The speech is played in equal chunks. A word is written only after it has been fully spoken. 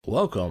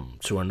Welcome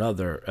to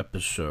another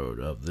episode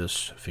of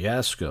this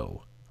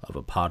fiasco of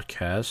a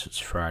podcast. It's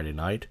Friday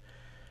night.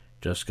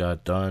 Just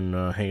got done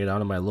hanging out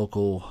in my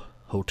local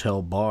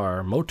motel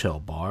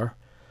bar.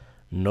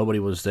 Nobody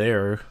was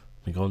there.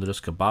 Been going to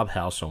this kebab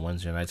house on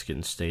Wednesday nights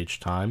getting stage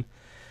time.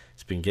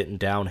 It's been getting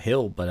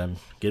downhill, but I'm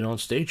getting on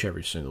stage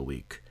every single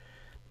week.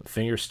 My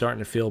finger's starting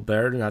to feel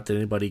better, not that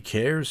anybody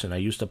cares, and I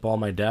used up all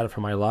my data for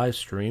my live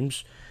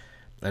streams.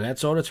 And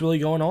that's all that's really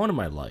going on in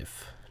my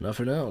life.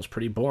 Nothing else.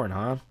 Pretty boring,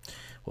 huh?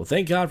 Well,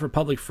 thank God for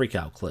public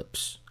freakout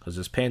clips, because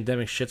this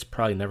pandemic shit's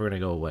probably never going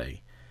to go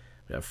away.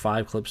 We have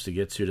 5 clips to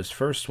get to. This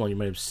first one you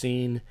might have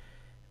seen.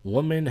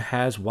 Woman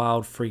has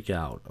wild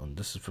freakout.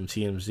 This is from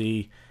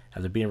TMZ.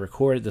 After being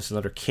recorded, this is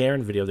another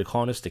Karen video. They're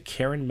calling this the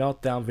Karen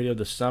meltdown video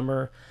this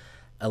summer.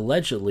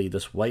 Allegedly,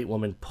 this white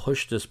woman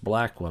pushed this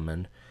black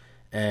woman,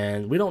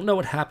 and we don't know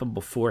what happened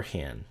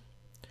beforehand.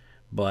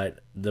 But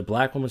the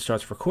black woman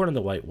starts recording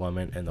the white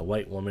woman, and the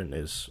white woman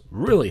is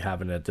really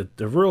having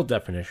the real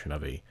definition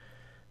of a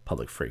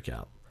public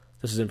freakout.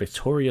 This is in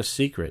Victoria's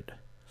Secret.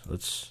 So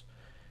let's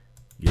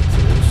get to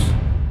this.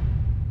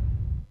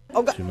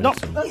 Oh God! No,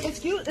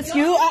 excuse. Now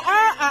you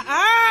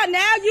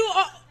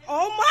are.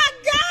 Oh my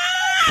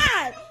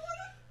God!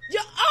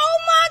 Oh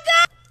my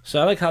God!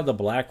 So I like how the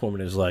black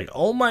woman is like,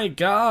 "Oh my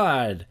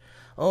God!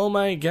 Oh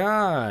my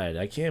God!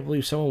 I can't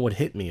believe someone would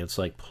hit me." It's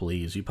like,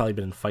 please, you've probably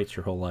been in fights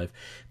your whole life.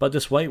 But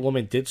this white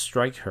woman did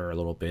strike her a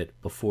little bit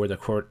before the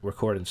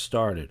recording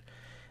started.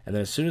 And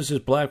then as soon as this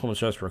black woman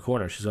starts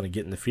recording her, she's going to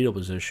get in the fetal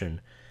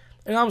position.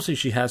 And obviously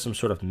she has some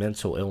sort of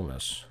mental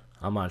illness.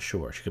 I'm not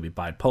sure. She could be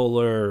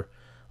bipolar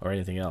or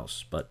anything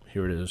else. But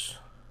here it is.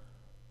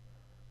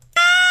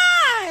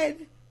 God!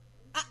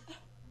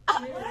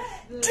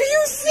 Do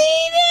you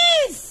see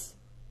this?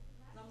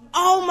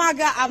 Oh my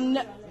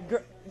God!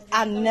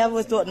 I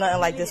never thought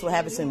nothing like this would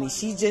happen to me.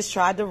 She just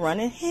tried to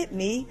run and hit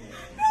me.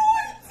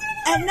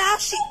 And now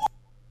she...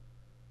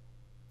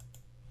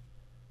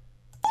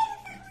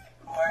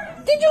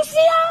 Did you see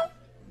her?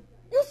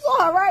 You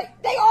saw her, right?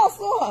 They all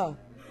saw her.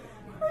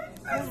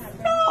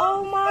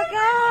 Oh my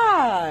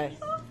God.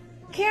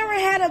 Karen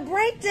had a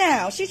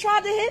breakdown. She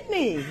tried to hit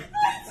me.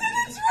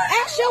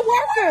 Ask your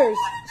workers.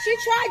 She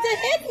tried to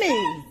hit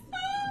me.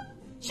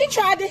 She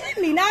tried to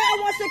hit me. Now I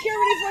want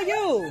security for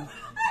you.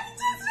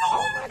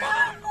 Oh my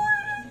God.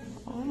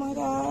 Oh my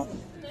God.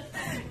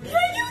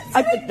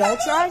 Don't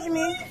charge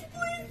me.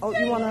 Oh,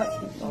 you wanna?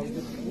 Oh,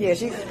 yeah,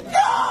 she.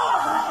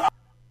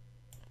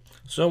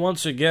 So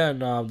once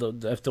again,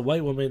 if the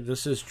white woman,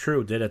 this is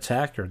true, did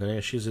attack her,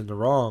 then she's in the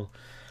wrong.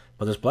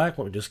 But this black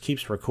woman just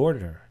keeps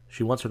recording her.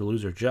 She wants her to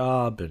lose her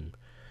job and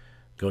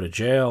go to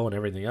jail and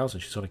everything else,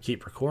 and she's going to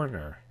keep recording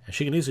her. And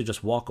she can easily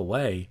just walk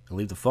away and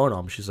leave the phone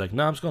on. But she's like,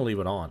 no, I'm just going to leave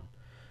it on.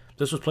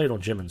 This was played on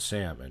Jim and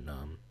Sam, and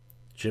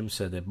Jim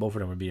said that both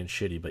of them were being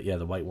shitty. But yeah,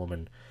 the white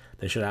woman,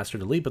 they should ask her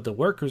to leave. But the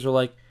workers are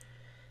like,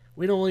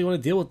 we don't really want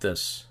to deal with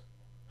this.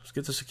 Let's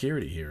get the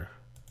security here.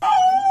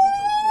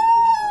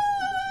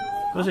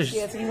 She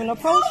hasn't even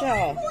approached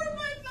her.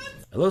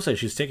 It looks like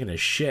she's taking a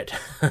shit.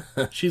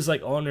 She's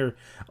like on her,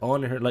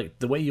 like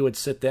the way you would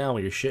sit down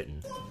when you're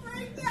shitting.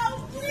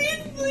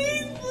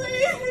 Please.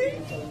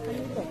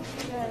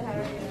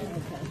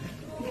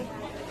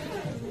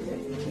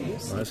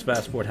 Well, let's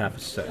fast forward half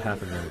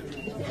a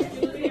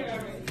minute.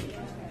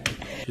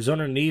 She's on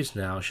her knees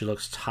now. She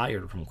looks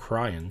tired from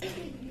crying.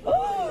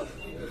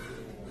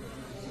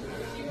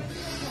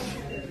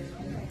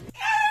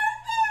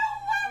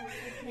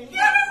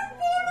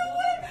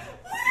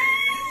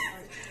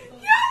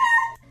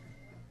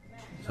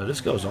 So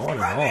this goes on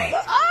and on.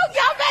 Oh,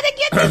 y'all better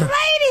get this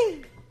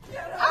lady!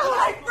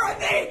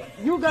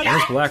 And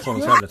this black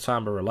woman's having the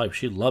time of her life.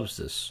 She loves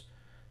this.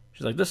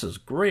 She's like, this is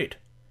great.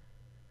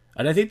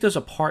 And I think there's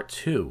a part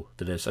 2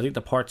 to this. I think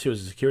the part 2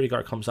 is the security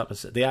guard comes up and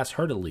they ask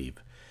her to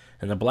leave.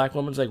 And the black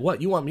woman's like,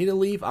 what, you want me to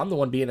leave? I'm the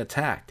one being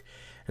attacked.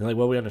 And they're like,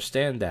 well, we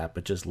understand that,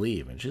 but just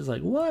leave. And she's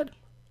like, what?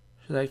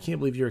 She's like, I can't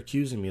believe you're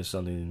accusing me of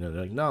something. And they're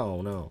like, no.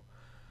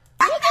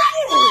 Look at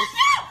this!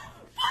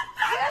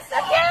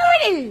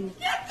 Security!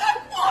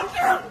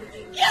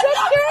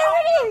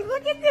 Security!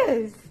 Look at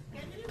this!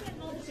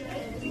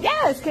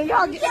 Yes, can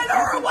y'all get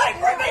her away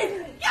from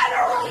me? Get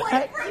her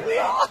away from me!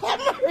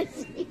 Have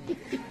mercy!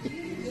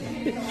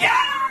 Get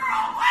her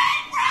away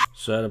from me!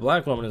 So the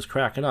black woman is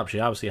cracking up. She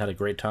obviously had a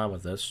great time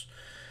with this.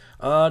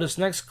 This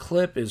next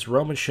clip is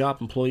Roman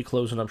shop employee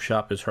closing up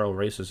shop as hurl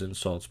racist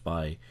insults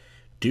by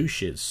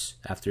douches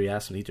after he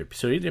asked him to eat their...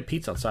 So he ate their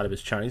pizza outside of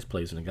his Chinese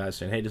place, and the guy's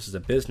saying, hey, this is a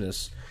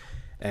business.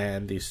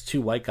 And these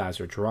 2 white guys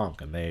are drunk,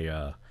 and they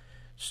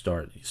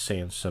start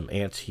saying some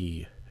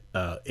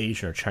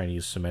anti-Asian or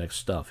Chinese Semitic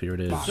stuff. Here it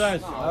is. I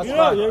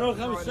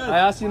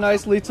asked you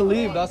nicely to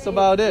leave. That's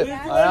about it.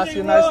 I asked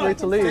you nicely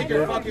to leave, Take your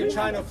dude. fucking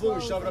China flu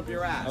and shove it up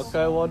your ass.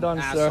 Okay, well done,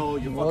 Asshole,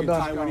 sir. you Well fucking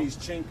done. Taiwanese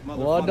chink motherfucker.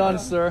 Well done,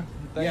 sir.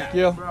 Thank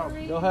you.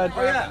 Go ahead.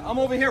 Oh yeah, I'm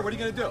over here. What are you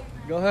gonna do?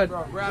 Go ahead. Go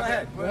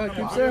ahead. Go ahead.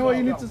 Keep saying what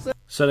you need to say.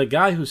 So the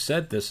guy who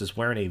said this is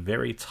wearing a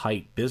very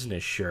tight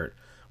business shirt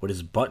with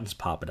his buttons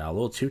popping out, a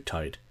little too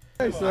tight.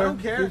 Hey, sir.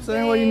 don't care. Keep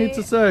saying what you need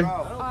to say.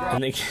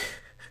 And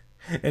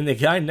And the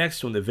guy next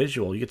to him, the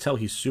visual, you could tell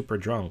he's super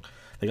drunk.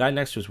 The guy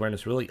next to him is wearing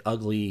this really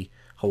ugly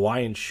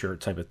Hawaiian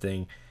shirt type of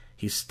thing.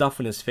 He's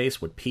stuffing his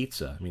face with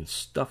pizza. I mean,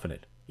 stuffing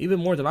it. Even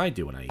more than I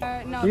do when I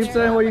eat. No, keep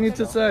saying what you need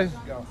to say.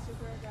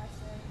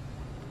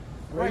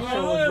 Look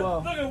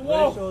at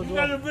Wolf. You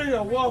got a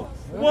video.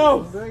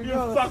 Wolf, you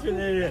fucking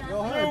idiot. You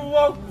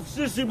Wolf,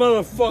 sissy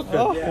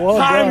motherfucker.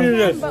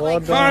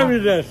 Time you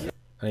this. And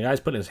the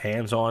guy's putting his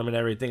hands on him and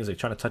everything. He's like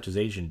trying to touch his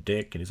Asian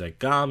dick. And he's like,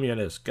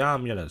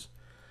 communist.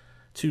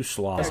 Too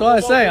slow. That's what I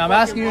say. I'm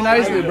asking you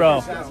nicely,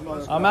 bro.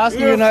 I'm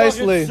asking you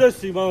nicely.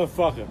 Sissy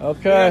motherfucker.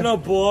 Okay. You no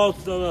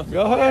balls. Go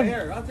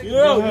ahead. You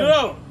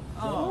don't.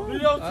 You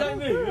don't take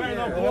me. You ain't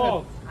no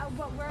balls.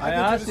 I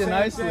asked you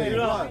nicely.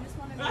 I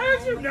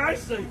asked you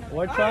nicely.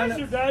 We're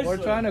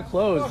trying to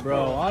close,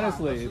 bro.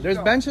 Honestly, there's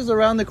benches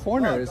around the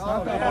corner. It's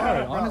not that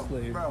hard,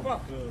 honestly.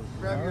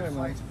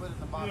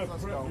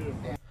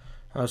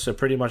 So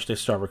pretty much they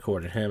start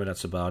recording him, and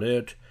that's about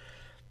it.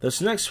 This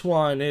next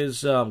one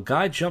is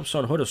guy jumps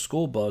on hood of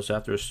school bus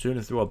after a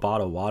student threw a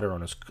bottle of water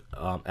on his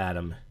at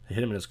him, hit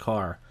him in his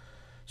car.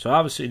 So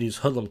obviously these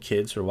hoodlum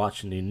kids are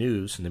watching the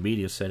news, and the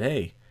media said,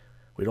 "Hey,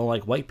 we don't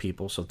like white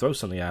people, so throw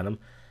something at him."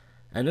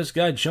 And this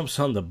guy jumps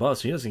on the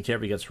bus. He doesn't care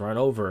if he gets run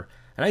over.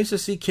 And I used to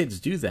see kids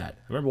do that.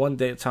 I remember one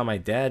day at the time my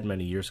dad,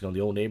 many years ago, in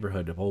the old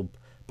neighborhood, the old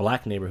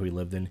black neighborhood we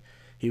lived in,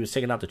 he was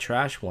taking out the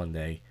trash one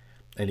day,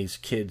 and these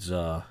kids in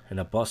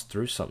a bus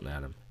threw something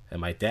at him. And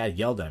my dad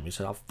yelled at him. He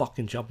said, "I'll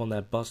fucking jump on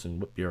that bus and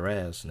whip your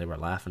ass." And they were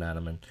laughing at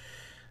him. And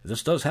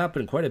this does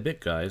happen quite a bit,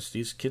 guys.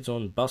 These kids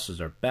on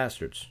buses are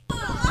bastards. This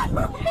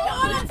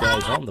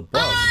guy's on the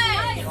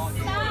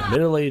bus.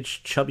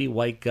 Middle-aged, chubby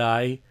white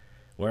guy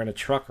wearing a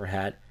trucker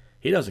hat.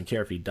 He doesn't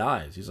care if he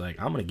dies. He's like,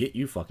 "I'm going to get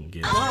you fucking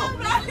kids."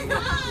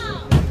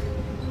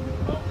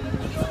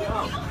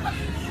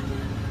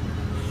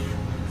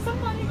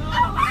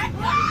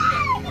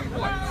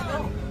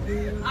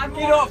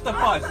 Get off the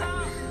bus.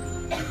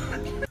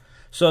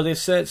 So they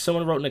said,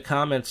 someone wrote in the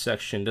comments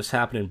section, this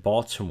happened in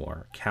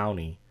Baltimore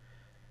County,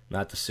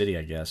 not the city,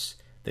 I guess.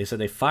 They said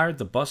they fired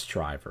the bus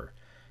driver.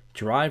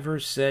 Driver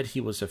said he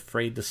was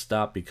afraid to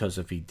stop because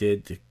if he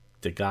did,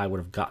 the guy would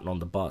have gotten on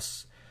the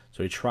bus.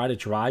 So he tried to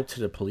drive to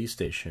the police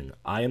station.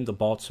 "I am the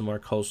Baltimore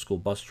Coast School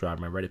bus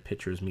driver. My Reddit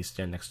picture is me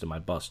standing next to my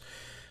bus."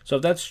 So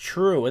if that's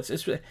true,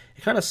 it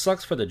kind of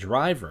sucks for the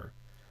driver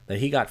that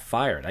he got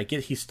fired. I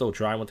get he's still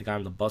driving with the guy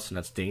on the bus, and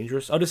that's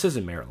dangerous. Oh, this is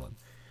in Maryland.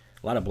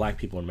 A lot of black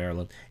people in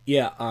Maryland.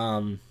 Yeah,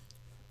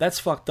 that's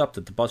fucked up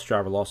that the bus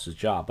driver lost his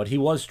job. But he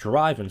was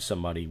driving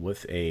somebody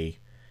and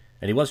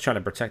he was trying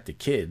to protect the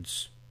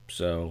kids.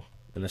 So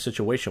in a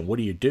situation, what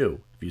do you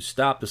do? If you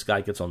stop, this guy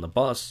gets on the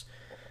bus,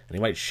 and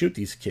he might shoot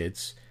these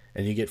kids,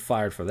 and you get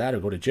fired for that or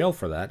go to jail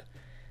for that.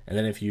 And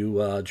then if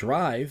you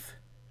drive,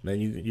 then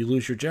you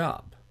lose your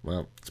job.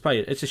 Well,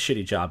 it's a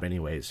shitty job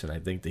anyways, and I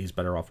think that he's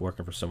better off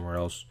working for somewhere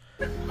else.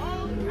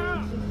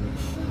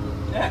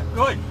 Yeah,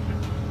 good.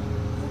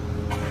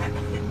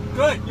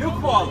 Good, you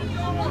call him.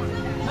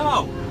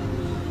 No.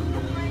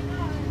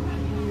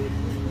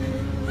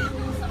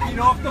 Get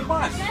off the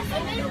bus.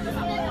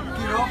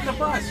 Get off the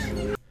bus.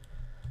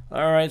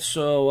 Alright,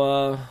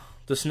 so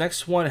this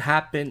next one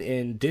happened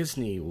in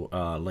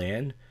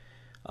Disneyland.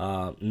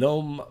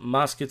 No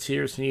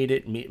musketeers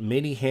needed.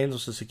 Minnie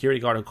handles the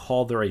security guard and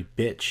called her a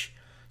bitch.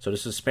 So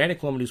this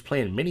Hispanic woman who's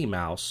playing Minnie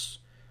Mouse,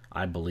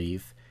 I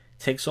believe,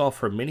 takes off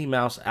her Minnie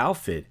Mouse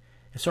outfit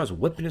and starts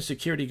whipping the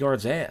security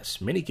guard's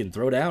ass. Minnie can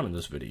throw down in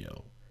this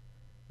video.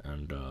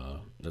 And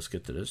let's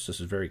get to this. This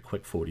is very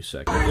quick, 40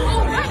 seconds.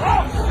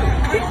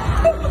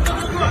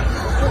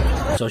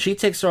 So she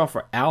takes her off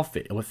her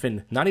outfit, and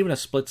within not even a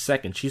split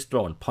second, she's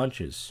throwing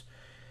punches.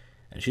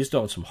 And she's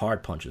throwing some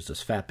hard punches.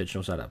 This fat bitch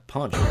knows how to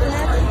punch.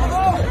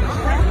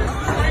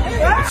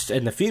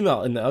 And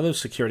the other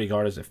security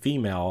guard is a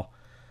female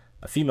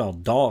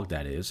dog,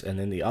 that is. And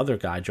then the other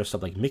guy, dressed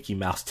up like Mickey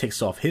Mouse,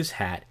 takes off his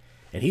hat,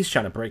 and he's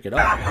trying to break it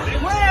up.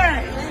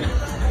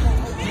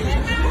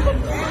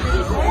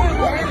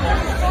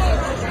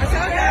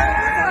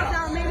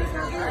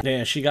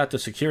 Yeah, she got the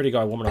security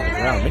guard woman on the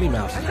ground. Minnie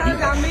Mouse is beating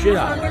the shit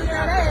out of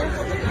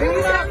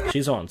her.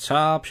 She's on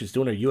top. She's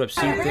doing her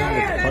UFC thing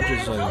with the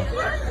punches.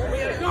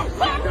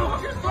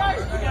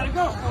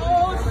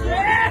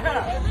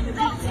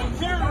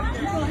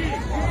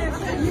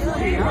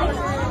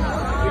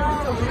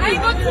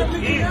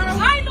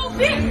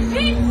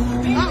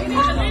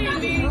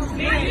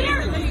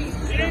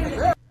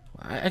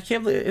 I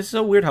can't believe it's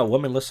so weird how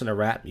women listen to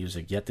rap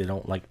music, yet they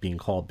don't like being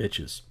called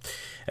bitches.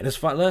 And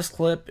this last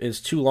clip is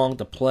too long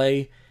to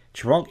play.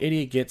 Drunk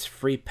idiot gets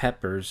free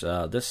peppers.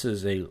 This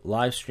is a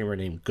live streamer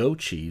named Go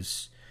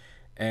Cheese,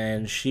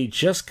 and she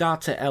just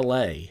got to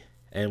LA,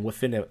 and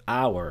within an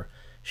hour,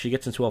 she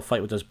gets into a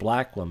fight with this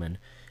black woman.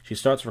 She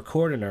starts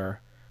recording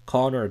her,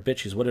 calling her a bitch.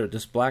 She's with her.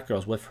 This black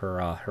girl's with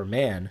her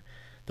man.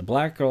 The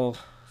black girl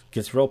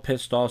gets real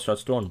pissed off,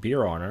 starts throwing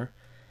beer on her,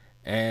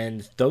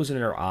 and throws it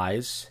in her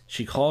eyes.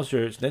 She calls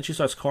her. Then she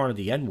starts calling her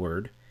the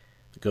N-word,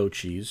 the Go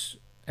Cheese,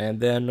 and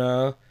then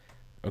or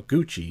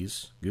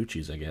Gucci's,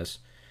 I guess.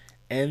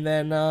 And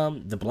then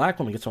the black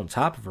woman gets on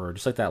top of her,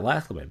 just like that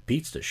last woman,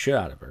 beats the shit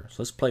out of her. So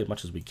let's play as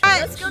much as we can.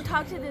 Alright, let's go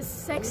talk to this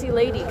sexy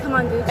lady. Come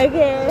on, dude.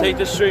 Okay. Take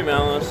the stream,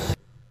 Alice.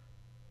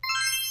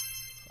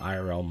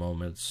 IRL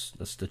moments.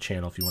 That's the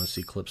channel if you want to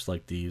see clips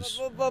like these.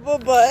 Did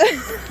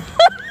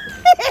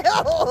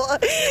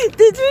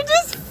you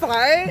just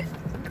fart?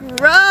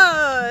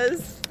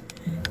 Gross.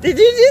 Did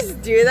you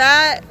just do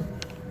that?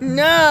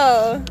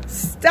 No.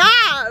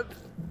 Stop.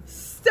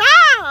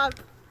 Stop.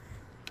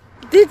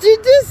 Did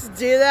you just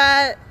do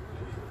that?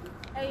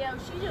 Hey, yo,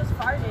 she just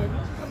farted.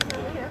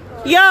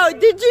 Yo,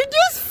 did you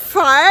just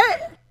fart?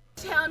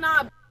 Hell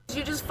nah,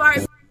 you just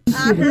farted.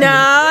 No,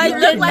 I You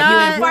did look like not. you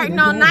been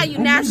farting all night, you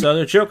nasty. So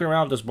they're joking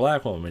around with this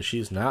black woman.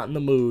 She's not in the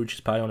mood. She's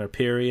probably on her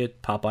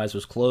period. Popeyes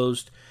was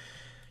closed.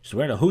 She's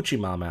wearing a hoochie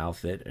mama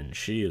outfit, and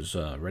she is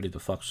ready to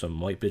fuck some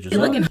white bitches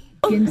up.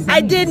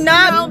 I did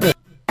not,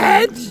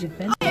 bitch.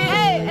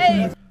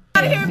 Hey,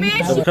 out of here,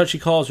 bitch. So because she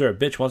calls her a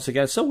bitch once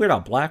again, it's so weird how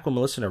black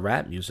women listen to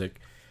rap music,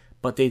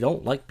 but they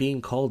don't like being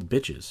called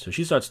bitches. So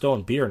she starts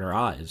throwing beer in her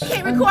eyes.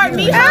 Can't record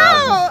me.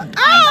 Ow!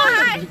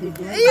 Ow! You got it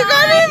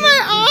in my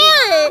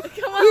eye! You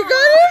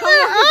got it in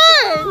my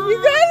eye! You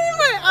got it in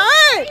my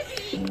eye!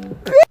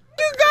 Bitch,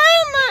 you got it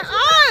in my I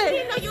eye!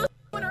 didn't know you was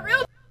with a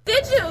real.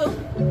 Did you?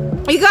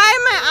 You got it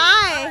in my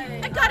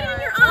eye! I got it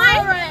in your eye.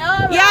 All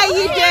right. Yeah,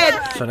 you did!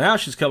 So now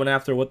she's coming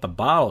after her with the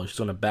bottle. She's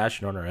going to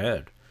bash it on her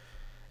head.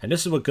 And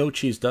this is what Goat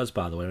Cheese does,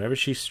 by the way. Whenever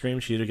she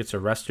streams, she either gets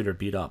arrested or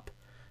beat up.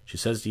 She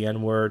says the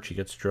N-word. She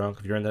gets drunk.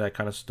 If you're into that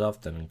kind of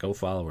stuff, then go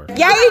follow her.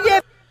 Yeah, you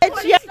did,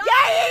 bitch! Yeah,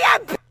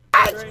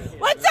 bitch!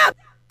 What's up,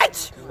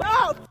 bitch?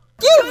 Oh,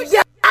 you,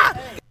 yeah!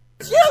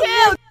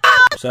 You!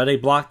 So they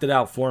blocked it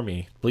out for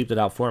me, bleeped it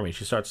out for me.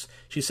 She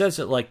says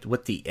it like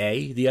with the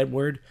A, the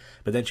N-word,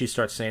 but then she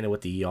starts saying it with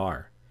the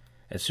ER.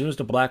 As soon as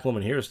the black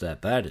woman hears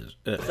that, that is...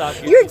 You're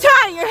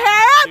tying your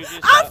hair up?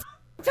 I'll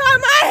tie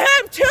my hair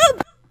up too,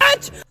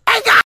 bitch!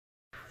 I got...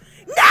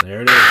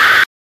 There it is.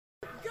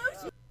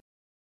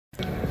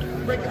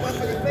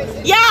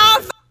 Yeah,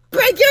 I'll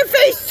break your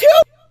face too!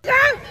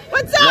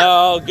 What's up?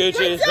 No,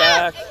 Gucci is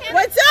back.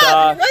 What's up?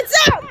 Stop.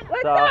 What's up?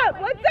 What's Stop.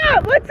 up? What's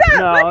up? What's up?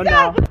 No, What's no.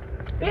 up?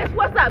 Bitch,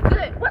 what's up?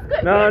 Good. What's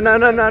good?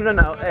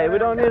 No. Hey, we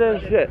don't need any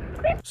shit.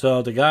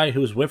 So the guy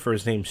who's with her,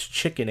 his name's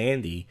Chicken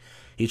Andy.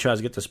 He tries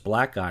to get this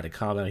black guy to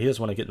calm down. He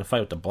doesn't want to get in a fight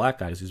with the black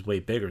guy because he's way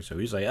bigger. So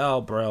he's like,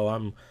 "Oh,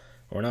 bro,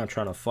 we're not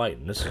trying to fight."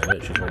 And this is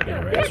it. She's gonna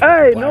get her ass.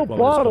 Hey, The no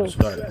black woman's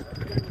gonna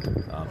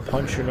bottles. start,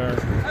 punching her.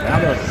 Now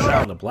they're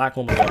shouting. The black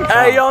woman.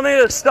 Hey, y'all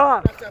need to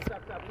stop.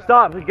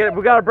 Stop. We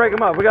gotta break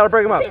him up. We gotta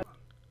break him up.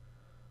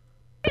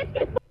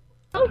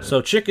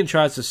 So Chicken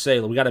tries to say,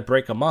 we got to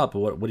break him up,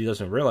 but what he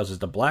doesn't realize is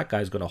the black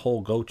guy's going to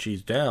hold Goat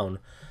Cheese down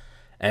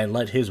and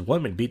let his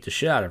woman beat the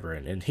shit out of her.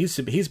 And he's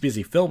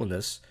busy filming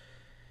this.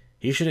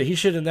 He should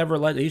have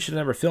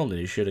never filmed it.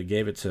 He should have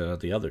gave it to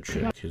the other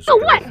chick, his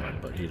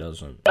girlfriend, but he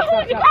doesn't.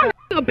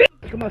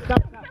 Come on,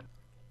 stop.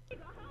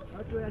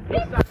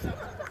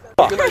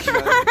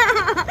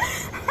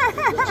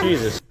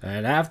 Jesus.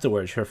 And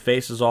afterwards, her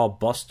face is all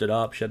busted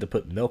up. She had to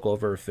put milk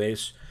over her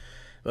face.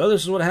 Well,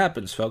 this is what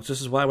happens, folks. This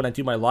is why when I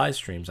do my live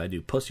streams, I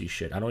do pussy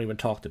shit. I don't even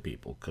talk to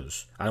people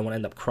because I don't want to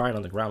end up crying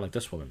on the ground like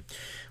this woman.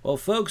 Well,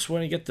 folks, we're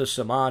going to get to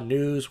some odd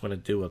news. We're going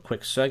to do a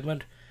quick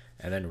segment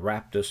and then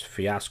wrap this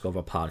fiasco of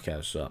a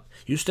podcast up.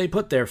 You stay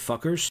put there,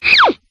 fuckers.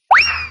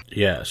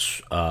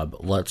 Yes,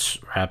 let's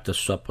wrap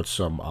this up with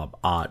some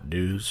odd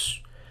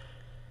news.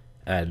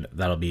 And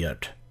that'll be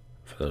it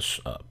for this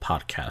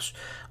podcast.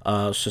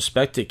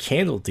 Suspected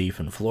candle thief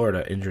in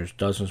Florida injures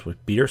dozens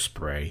with beer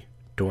spray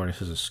during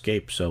his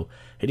escape. So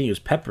he didn't use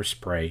pepper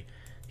spray.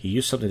 He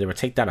used something that would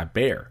take down a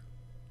bear.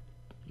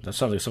 That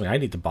sounds like something I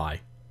need to buy,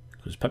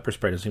 because pepper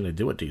spray doesn't seem to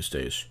do it these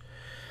days.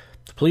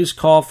 The police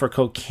call for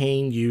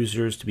cocaine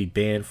users to be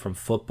banned from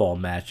football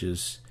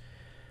matches.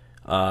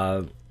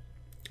 Yeah,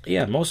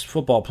 most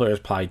football players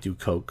probably do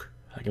coke.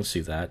 I can see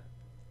that.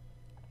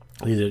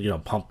 Either,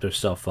 pump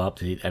themselves up,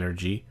 they need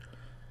energy.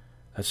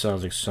 That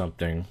sounds like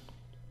something.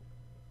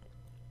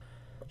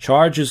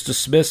 Charges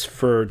dismissed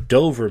for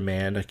Dover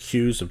man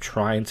accused of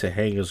trying to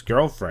hang his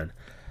girlfriend.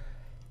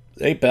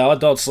 Hey, pal,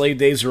 adult slave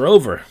days are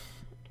over.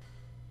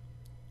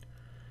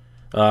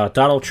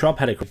 Donald Trump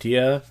had a good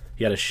idea.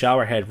 He had a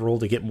shower head rule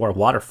to get more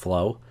water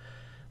flow.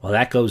 Well,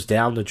 that goes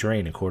down the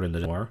drain, according to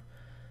more.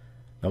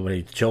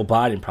 Joe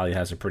Biden probably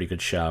has a pretty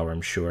good shower,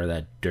 I'm sure,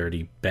 that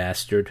dirty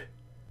bastard.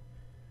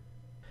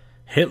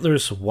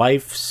 Hitler's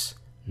wife's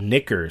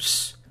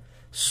knickers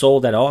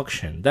sold at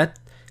auction. That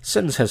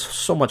sentence has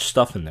so much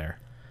stuff in there.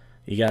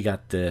 You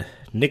got the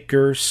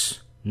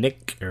knickers,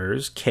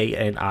 Knickers. You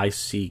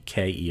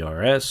got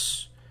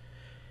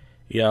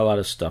a lot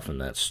of stuff in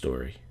that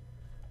story.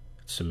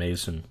 It's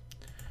amazing.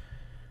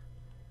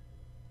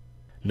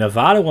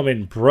 Nevada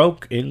woman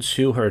broke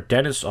into her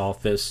dentist's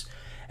office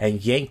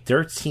and yanked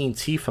 13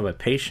 teeth from a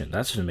patient.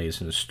 That's an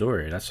amazing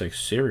story. That's like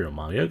Serial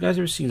Mom. You guys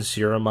ever seen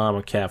Serial Mom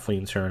with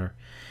Kathleen Turner?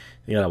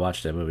 You gotta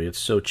watch that movie. It's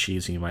so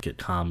cheesy. You might get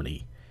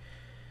comedy.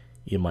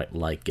 You might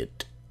like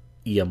it.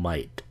 You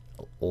might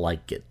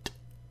like it.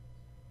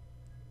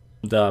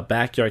 the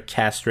backyard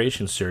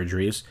castration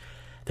surgeries.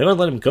 They're going to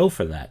let him go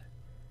for that.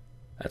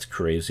 That's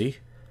crazy.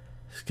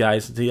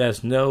 He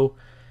has no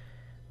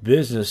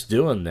business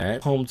doing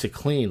that. Home to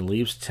clean,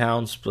 leaves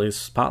town's place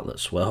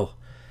spotless. Well,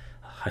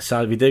 I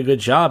saw if he did a good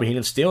job and he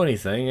didn't steal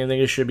anything, I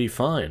think it should be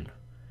fine.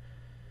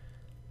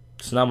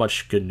 It's not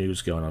much good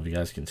news going on, if you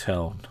guys can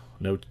tell.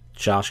 No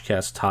Josh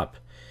Cast top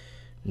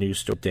news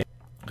story.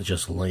 It's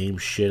just lame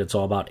shit. It's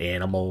all about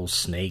animals,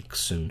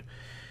 snakes, and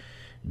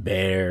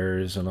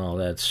bears, and all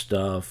that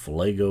stuff.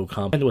 Lego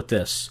comp. End with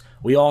this.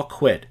 We all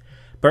quit.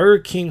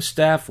 Burger King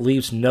staff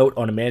leaves note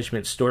on a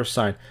management store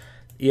sign.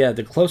 Yeah,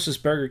 the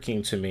closest Burger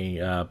King to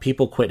me,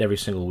 people quit every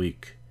single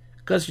week.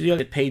 Because you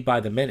get paid by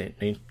the minute.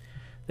 I mean,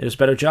 there's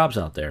better jobs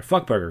out there.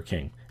 Fuck Burger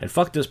King. And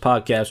fuck this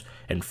podcast.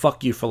 And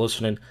fuck you for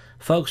listening.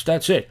 Folks,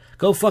 that's it.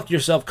 Go fuck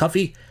yourself,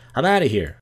 Cuffy. I'm out of here.